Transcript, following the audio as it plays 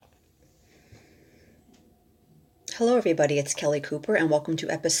Hello, everybody. It's Kelly Cooper, and welcome to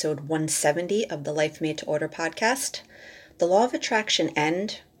episode 170 of the Life Made to Order podcast. The law of attraction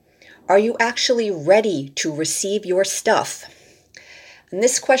and are you actually ready to receive your stuff? And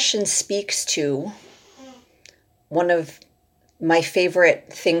this question speaks to one of my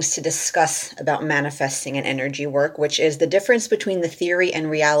favorite things to discuss about manifesting and energy work, which is the difference between the theory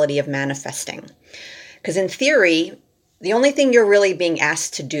and reality of manifesting. Because in theory, the only thing you're really being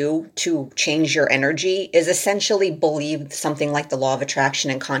asked to do to change your energy is essentially believe something like the law of attraction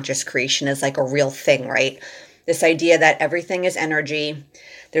and conscious creation is like a real thing, right? This idea that everything is energy.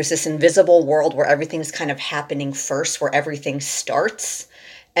 There's this invisible world where everything's kind of happening first, where everything starts,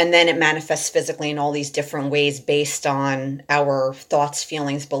 and then it manifests physically in all these different ways based on our thoughts,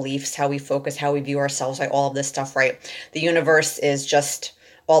 feelings, beliefs, how we focus, how we view ourselves, like all of this stuff, right? The universe is just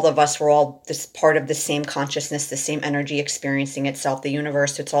all of us, we're all this part of the same consciousness, the same energy experiencing itself. The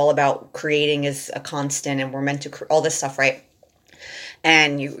universe, it's all about creating is a constant, and we're meant to all this stuff, right?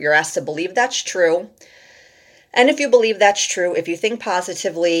 And you're asked to believe that's true. And if you believe that's true, if you think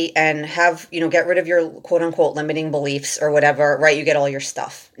positively and have, get rid of your quote unquote limiting beliefs or whatever, right, you get all your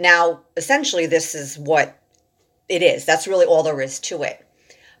stuff. Now, essentially, this is what it is. That's really all there is to it.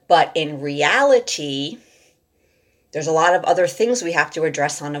 But in reality, there's a lot of other things we have to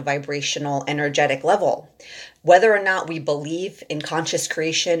address on a vibrational, energetic level. Whether or not we believe in conscious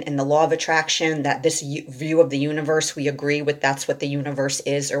creation, in the law of attraction, that this view of the universe, we agree with that's what the universe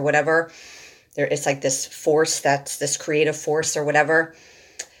is or whatever. It's like this force, that's this creative force or whatever.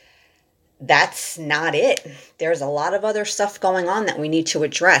 That's not it. There's a lot of other stuff going on that we need to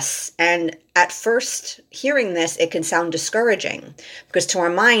address. And at first hearing this, it can sound discouraging because to our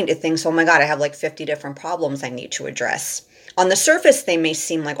mind, it thinks, oh my God, I have like 50 different problems I need to address. On the surface, they may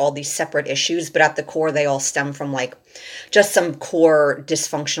seem like all these separate issues, but at the core, they all stem from like just some core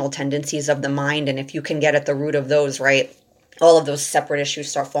dysfunctional tendencies of the mind. And if you can get at the root of those, right, all of those separate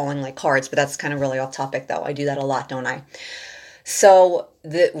issues start falling like cards. But that's kind of really off topic though. I do that a lot, don't I? So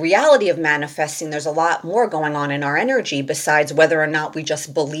the reality of manifesting, there's a lot more going on in our energy besides whether or not we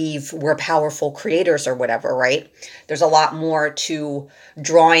just believe we're powerful creators or whatever, right? There's a lot more to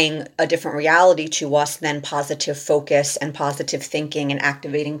drawing a different reality to us than positive focus and positive thinking and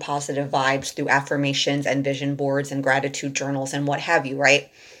activating positive vibes through affirmations and vision boards and gratitude journals and what have you, right?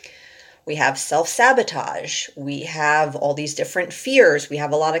 We have self-sabotage. We have all these different fears. We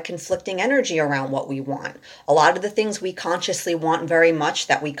have a lot of conflicting energy around what we want. A lot of the things we consciously want very much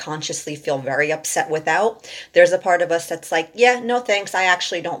that we consciously feel very upset without. There's a part of us that's like, yeah, no thanks. I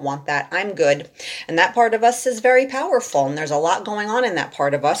actually don't want that. I'm good. And that part of us is very powerful. And there's a lot going on in that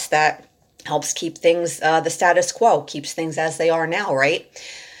part of us that helps keep things the status quo, keeps things as they are now, right?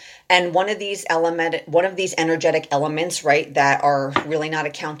 And one of these energetic elements, right, that are really not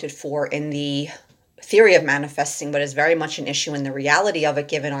accounted for in the theory of manifesting, but is very much an issue in the reality of it,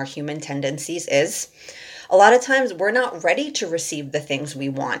 given our human tendencies, is a lot of times we're not ready to receive the things we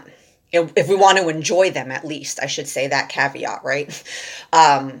want. If we want to enjoy them, at least, I should say that caveat, right?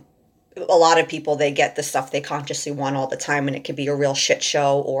 A lot of people, they get the stuff they consciously want all the time, and it could be a real shit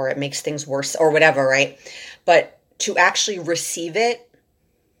show, or it makes things worse, or whatever, right? But to actually receive it,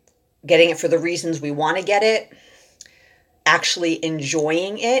 getting it for the reasons we want to get it, actually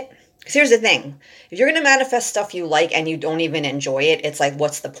enjoying it. Because here's the thing. If you're going to manifest stuff you like and you don't even enjoy it, it's like,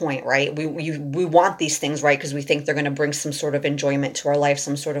 what's the point, right? We want these things, right? Because we think they're going to bring some sort of enjoyment to our life,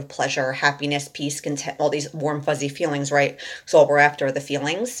 some sort of pleasure, happiness, peace, content, all these warm, fuzzy feelings, right? So all we're after are the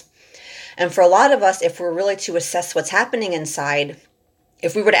feelings. And for a lot of us, if we're really to assess what's happening inside,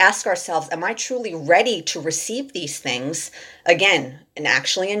 if we were to ask ourselves, am I truly ready to receive these things again and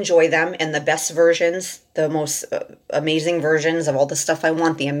actually enjoy them in the best versions, the most amazing versions of all the stuff I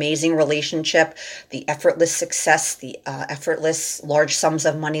want, the amazing relationship, the effortless success, the effortless large sums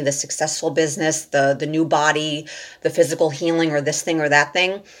of money, the successful business, the new body, the physical healing, or this thing or that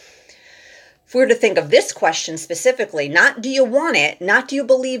thing? If we were to think of this question specifically, not do you want it, not do you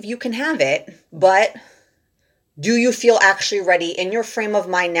believe you can have it, but do you feel actually ready in your frame of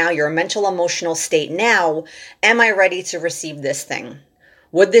mind now, your mental, emotional state now? Am I ready to receive this thing?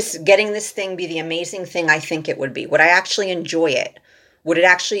 Would getting this thing be the amazing thing I think it would be? Would I actually enjoy it? Would it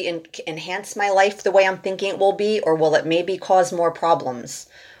actually enhance my life the way I'm thinking it will be? Or will it maybe cause more problems?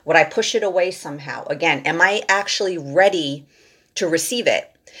 Would I push it away somehow? Again, am I actually ready to receive it?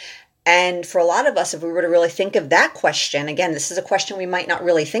 And for a lot of us, if we were to really think of that question, again, this is a question we might not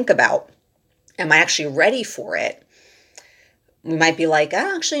really think about. Am I actually ready for it? We might be like,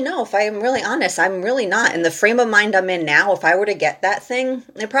 actually, no, if I'm really honest, I'm really not. In the frame of mind I'm in now, if I were to get that thing,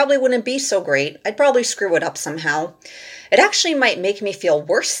 it probably wouldn't be so great. I'd probably screw it up somehow. It actually might make me feel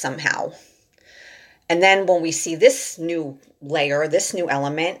worse somehow. And then when we see this new layer, this new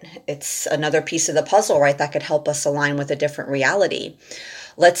element, it's another piece of the puzzle, right? That could help us align with a different reality.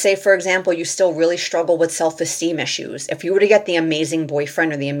 Let's say, for example, you still really struggle with self-esteem issues. If you were to get the amazing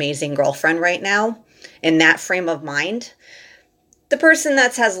boyfriend or the amazing girlfriend right now, in that frame of mind, the person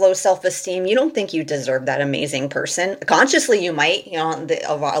that has low self-esteem, you don't think you deserve that amazing person. Consciously, you might.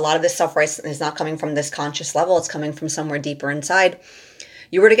 A lot of this stuff, right, is not coming from this conscious level. It's coming from somewhere deeper inside.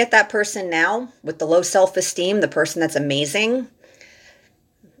 You were to get that person now with the low self-esteem, the person that's amazing,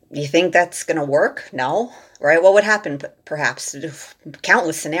 you think that's going to work? No, right? What would happen? Perhaps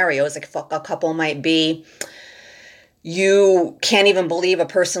countless scenarios. Like a couple might be, you can't even believe a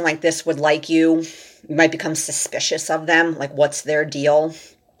person like this would like you. You might become suspicious of them. Like, what's their deal?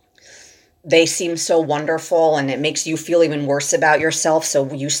 They seem so wonderful, and it makes you feel even worse about yourself.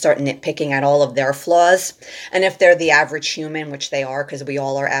 So you start nitpicking at all of their flaws. And if they're the average human, which they are, because we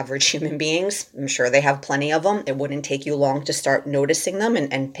all are average human beings, I'm sure they have plenty of them. It wouldn't take you long to start noticing them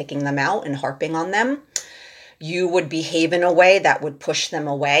and picking them out and harping on them. You would behave in a way that would push them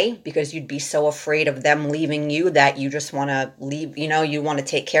away because you'd be so afraid of them leaving you that you just want to leave, you want to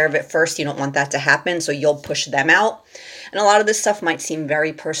take care of it first. You don't want that to happen. So you'll push them out. And a lot of this stuff might seem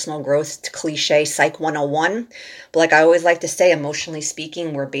very personal growth, cliche, Psych 101. But like I always like to say, emotionally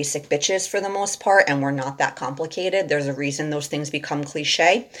speaking, we're basic bitches for the most part, and we're not that complicated. There's a reason those things become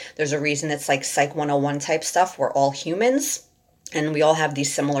cliche. There's a reason it's like Psych 101 type stuff. We're all humans, and we all have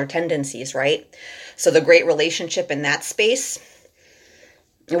these similar tendencies, right? So the great relationship in that space,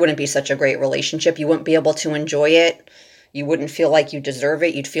 it wouldn't be such a great relationship. You wouldn't be able to enjoy it. You wouldn't feel like you deserve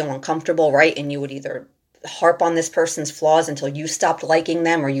it. You'd feel uncomfortable, right? And you would either harp on this person's flaws until you stopped liking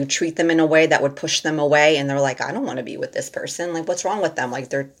them, or you treat them in a way that would push them away. And they're like, I don't want to be with this person. Like, what's wrong with them? Like,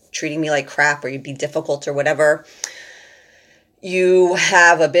 they're treating me like crap, or you'd be difficult or whatever. You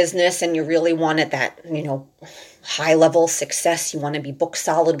have a business and you really wanted that, high level success. You want to be book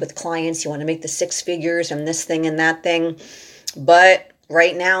solid with clients. You want to make the 6 figures and this thing and that thing. But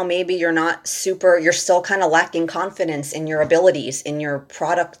right now, maybe you're still kind of lacking confidence in your abilities, in your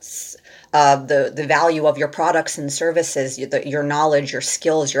products, the value of your products and services, your knowledge, your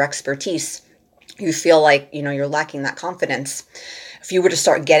skills, your expertise. You feel like, you're lacking that confidence. If you were to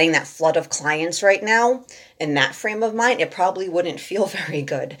start getting that flood of clients right now in that frame of mind, it probably wouldn't feel very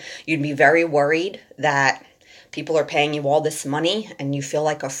good. You'd be very worried that people are paying you all this money and you feel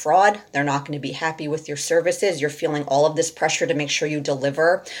like a fraud. They're not going to be happy with your services. You're feeling all of this pressure to make sure you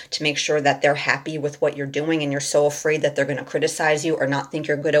deliver, to make sure that they're happy with what you're doing. And you're so afraid that they're going to criticize you or not think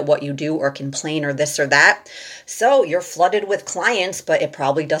you're good at what you do or complain or this or that. So you're flooded with clients, but it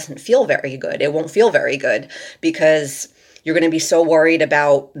probably doesn't feel very good. It won't feel very good because you're going to be so worried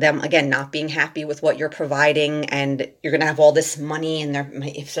about them, again, not being happy with what you're providing, and you're going to have all this money, and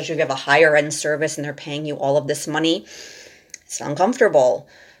especially if you have a higher end service and they're paying you all of this money, it's uncomfortable.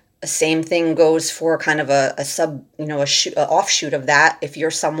 The same thing goes for kind of a offshoot of that. If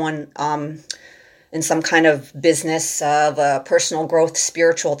you're someone in some kind of business of a personal growth,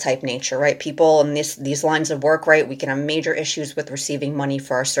 spiritual type nature, right? People in these lines of work, right? We can have major issues with receiving money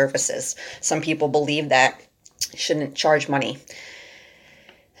for our services. Some people believe that shouldn't charge money.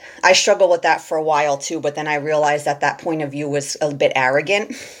 I struggled with that for a while too, but then I realized that point of view was a bit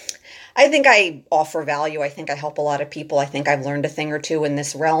arrogant. I think I offer value. I think I help a lot of people. I think I've learned a thing or two in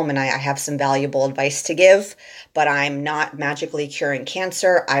this realm, and I have some valuable advice to give, but I'm not magically curing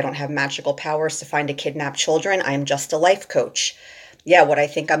cancer. I don't have magical powers to find a kidnapped children. I'm just a life coach. Yeah, what I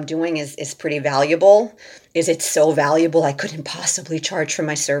think I'm doing is pretty valuable. Is it so valuable I couldn't possibly charge for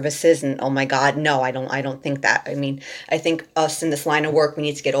my services? And oh my God, no, I don't think that. I mean, I think us in this line of work, we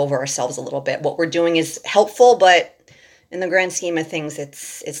need to get over ourselves a little bit. What we're doing is helpful, but in the grand scheme of things,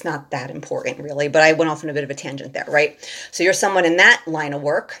 it's not that important really. But I went off on a bit of a tangent there, right? So you're someone in that line of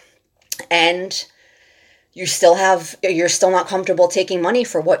work, and you're still not comfortable taking money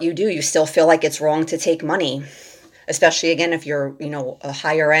for what you do. You still feel like it's wrong to take money. Especially, again, if you're, a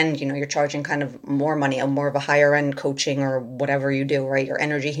higher end, you're charging kind of more money, more of a higher end coaching or whatever you do, right? Your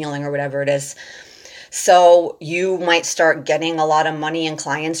energy healing or whatever it is. So you might start getting a lot of money and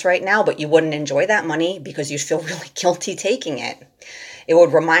clients right now, but you wouldn't enjoy that money because you feel really guilty taking it. It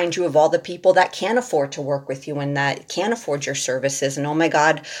would remind you of all the people that can't afford to work with you and that can't afford your services. And oh my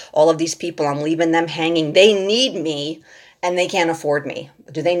God, all of these people, I'm leaving them hanging. They need me. And they can't afford me.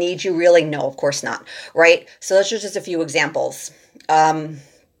 Do they need you really? No, of course not, right? So those are just a few examples. The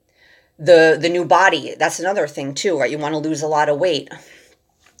new body, that's another thing too, right? You want to lose a lot of weight.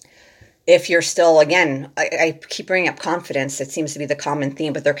 if you're still, again, I keep bringing up confidence. It seems to be the common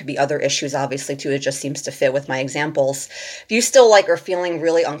theme, but there could be other issues, obviously, too. It just seems to fit with my examples. If you still like are feeling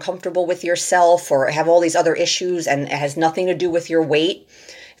really uncomfortable with yourself or have all these other issues and it has nothing to do with your weight,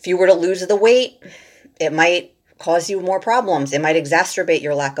 if you were to lose the weight, it might cause you more problems. It might exacerbate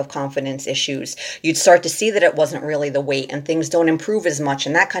your lack of confidence issues. You'd start to see that it wasn't really the weight and things don't improve as much.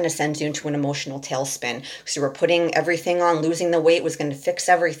 And that kind of sends you into an emotional tailspin. So you were putting everything on, losing the weight was going to fix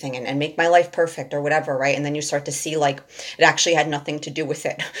everything and make my life perfect or whatever, right? And then you start to see like it actually had nothing to do with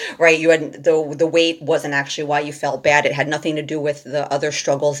it, right? You had the weight wasn't actually why you felt bad. It had nothing to do with the other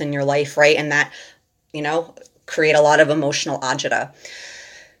struggles in your life, right? And that, create a lot of emotional agita.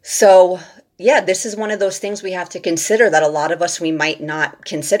 So yeah, this is one of those things we have to consider that a lot of us, we might not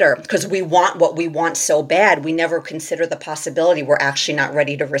consider because we want what we want so bad. We never consider the possibility we're actually not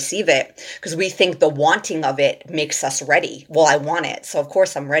ready to receive it because we think the wanting of it makes us ready. Well, I want it. So of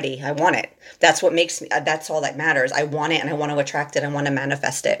course I'm ready. I want it. That's what makes me, that's all that matters. I want it and I want to attract it. I want to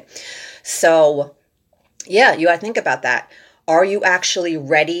manifest it. So yeah, you got to think about that. Are you actually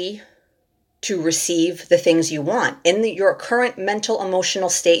ready to receive the things you want in your current mental, emotional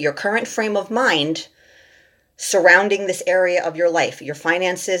state, your current frame of mind surrounding this area of your life, your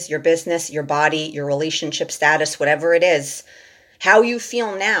finances, your business, your body, your relationship status, whatever it is, how you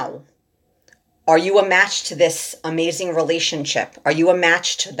feel now. Are you a match to this amazing relationship? Are you a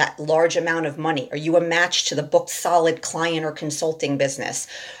match to that large amount of money? Are you a match to the booked solid client or consulting business?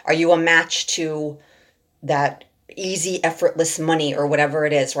 Are you a match to that easy, effortless money or whatever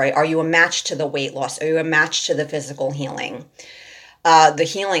it is, right? Are you a match to the weight loss? Are you a match to the physical healing? The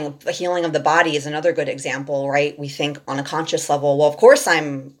healing of the body is another good example, right? We think on a conscious level, well, of course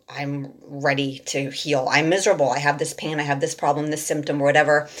I'm ready to heal. I'm miserable. I have this pain. I have this problem, this symptom or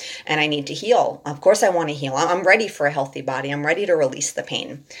whatever, and I need to heal. Of course I want to heal. I'm ready for a healthy body. I'm ready to release the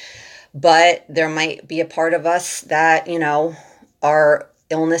pain. But there might be a part of us that, our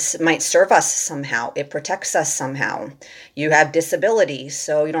illness might serve us somehow. It protects us somehow. You have disabilities,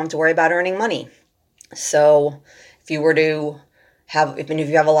 so you don't have to worry about earning money. So if you were to even if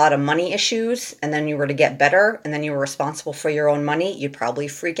you have a lot of money issues and then you were to get better and then you were responsible for your own money, you'd probably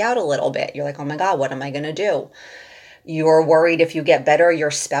freak out a little bit. You're like, oh my God, what am I going to do? You're worried if you get better,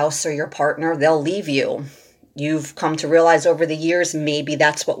 your spouse or your partner, they'll leave you. You've come to realize over the years, maybe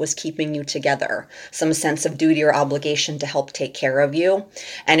that's what was keeping you together. Some sense of duty or obligation to help take care of you.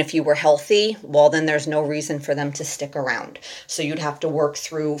 And if you were healthy, well, then there's no reason for them to stick around. So you'd have to work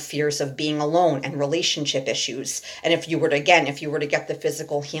through fears of being alone and relationship issues. And if you were to get the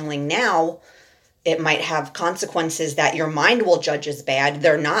physical healing now, it might have consequences that your mind will judge as bad.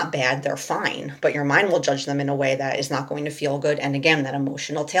 They're not bad, they're fine, but your mind will judge them in a way that is not going to feel good. And again, that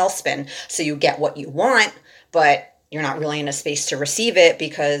emotional tailspin. So you get what you want, but you're not really in a space to receive it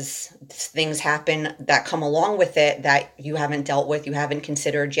because things happen that come along with it that you haven't dealt with, you haven't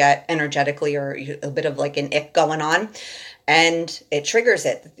considered yet energetically, or a bit of like an ick going on. And it triggers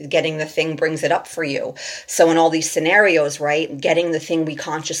it. Getting the thing brings it up for you. So in all these scenarios, right, getting the thing we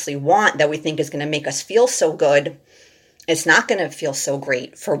consciously want that we think is going to make us feel so good, it's not going to feel so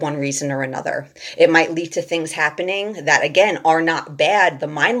great for one reason or another. It might lead to things happening that, again, are not bad. The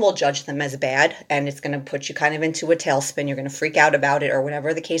mind will judge them as bad, and it's going to put you kind of into a tailspin. You're going to freak out about it or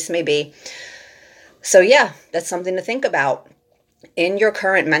whatever the case may be. So yeah, that's something to think about. In your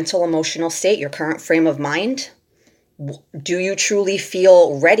current mental, emotional state, your current frame of mind, do you truly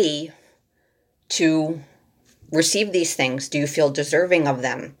feel ready to receive these things? Do you feel deserving of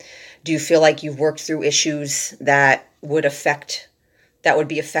them? Do you feel like you've worked through issues that would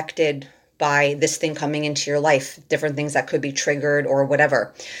be affected by this thing coming into your life, different things that could be triggered or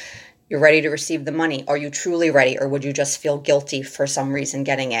whatever? You're ready to receive the money. Are you truly ready, or would you just feel guilty for some reason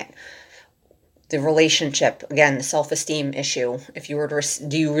getting it? The relationship, again, the self-esteem issue. If you were to,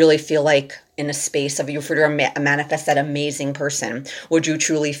 do you really feel like in a space of, if you were to manifest that amazing person, would you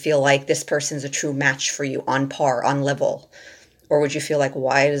truly feel like this person's a true match for you, on par, on level? Or would you feel like,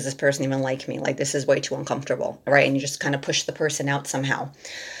 why does this person even like me? Like, this is way too uncomfortable, right? And you just kind of push the person out somehow.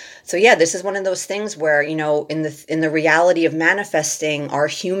 So yeah, this is one of those things where, in the reality of manifesting our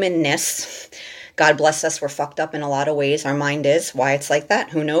humanness, God bless us, we're fucked up in a lot of ways. Our mind is. Why it's like that,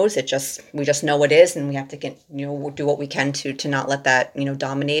 who knows? We just know it is, and we have to get, do what we can to not let that,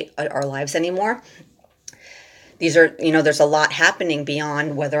 dominate our lives anymore. These are, there's a lot happening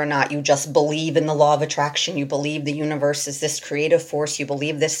beyond whether or not you just believe in the law of attraction. You believe the universe is this creative force. You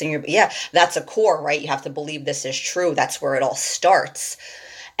believe this thing. Yeah, that's a core, right? You have to believe this is true. That's where it all starts.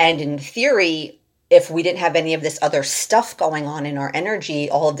 And in theory, if we didn't have any of this other stuff going on in our energy,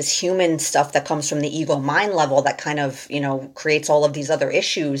 all of this human stuff that comes from the ego mind level that kind of, creates all of these other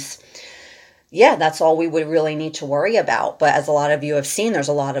issues, yeah, that's all we would really need to worry about. But as a lot of you have seen, there's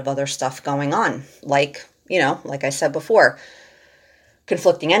a lot of other stuff going on. Like, like I said before,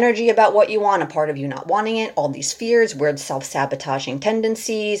 conflicting energy about what you want, a part of you not wanting it, all these fears, weird self-sabotaging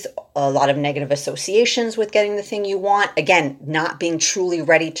tendencies, a lot of negative associations with getting the thing you want. Again, not being truly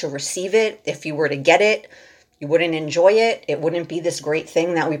ready to receive it. If you were to get it, you wouldn't enjoy it. It wouldn't be this great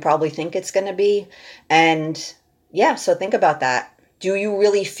thing that we probably think it's going to be. And yeah, so think about that. Do you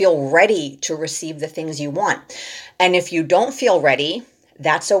really feel ready to receive the things you want? And if you don't feel ready,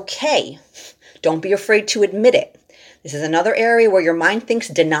 that's okay. Don't be afraid to admit it. This is another area where your mind thinks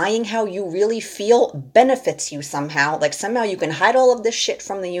denying how you really feel benefits you somehow. Like somehow you can hide all of this shit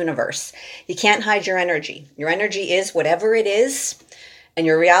from the universe. You can't hide your energy. Your energy is whatever it is, and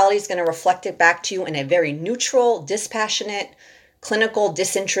your reality is going to reflect it back to you in a very neutral, dispassionate, clinical,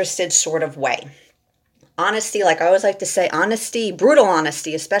 disinterested sort of way. Honesty, like I always like to say, honesty, brutal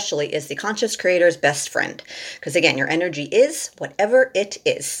honesty especially, is the conscious creator's best friend. Because again, your energy is whatever it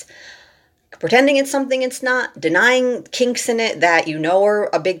is. Pretending it's something it's not, denying kinks in it that you know are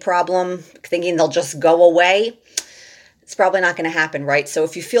a big problem, thinking they'll just go away, it's probably not going to happen, right? So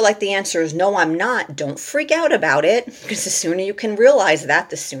if you feel like the answer is no, I'm not, don't freak out about it, because the sooner you can realize that,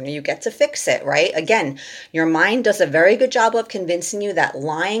 the sooner you get to fix it, right? Again, your mind does a very good job of convincing you that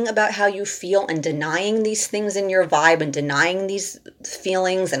lying about how you feel and denying these things in your vibe and denying these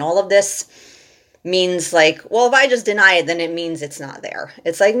feelings and all of this means like, well, if I just deny it, then it means it's not there.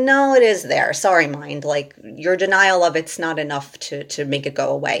 It's like, no, it is there. Sorry, mind. Like your denial of it's not enough to make it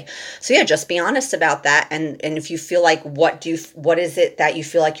go away. So yeah, just be honest about that. And if you feel like, what is it that you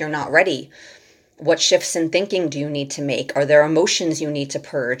feel like you're not ready? What shifts in thinking do you need to make? Are there emotions you need to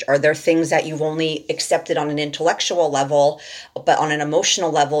purge? Are there things that you've only accepted on an intellectual level, but on an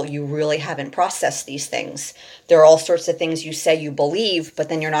emotional level, you really haven't processed these things? There are all sorts of things you say you believe, but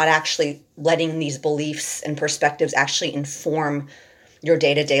then you're not actually letting these beliefs and perspectives actually inform your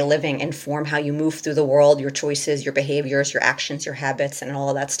day-to-day living, inform how you move through the world, your choices, your behaviors, your actions, your habits, and all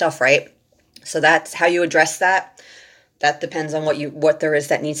of that stuff, right? So that's how you address that. That depends on what there is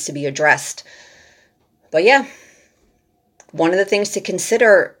that needs to be addressed. But yeah, one of the things to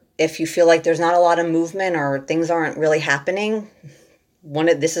consider if you feel like there's not a lot of movement or things aren't really happening,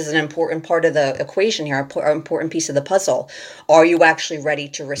 this is an important part of the equation here, an important piece of the puzzle. Are you actually ready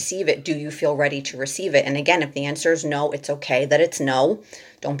to receive it? Do you feel ready to receive it? And again, if the answer is no, it's okay that it's no.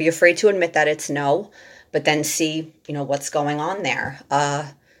 Don't be afraid to admit that it's no, but then see, what's going on there.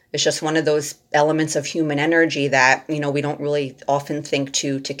 It's just one of those elements of human energy that, we don't really often think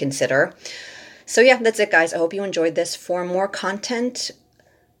to consider. So yeah, that's it, guys. I hope you enjoyed this. For more content,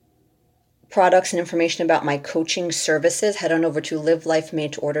 products, and information about my coaching services, head on over to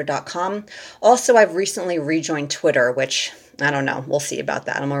livelifemadeorder.com. Also, I've recently rejoined Twitter, which I don't know. We'll see about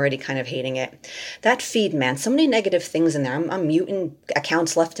that. I'm already kind of hating it. That feed, man, so many negative things in there. I'm muting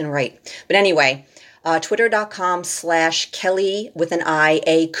accounts left and right. But anyway, twitter.com/Kelly with an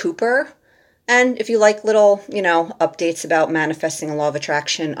I-A Cooper. And if you like little, updates about manifesting a law of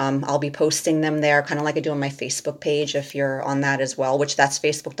attraction, I'll be posting them there, kind of like I do on my Facebook page if you're on that as well, which that's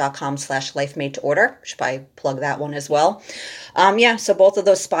facebook.com/lifemadeorder. Should probably plug that one as well. So both of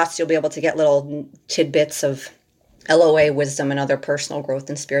those spots, you'll be able to get little tidbits of LOA, wisdom, and other personal growth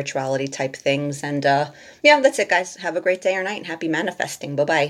and spirituality type things. And that's it, guys. Have a great day or night and happy manifesting. Bye-bye.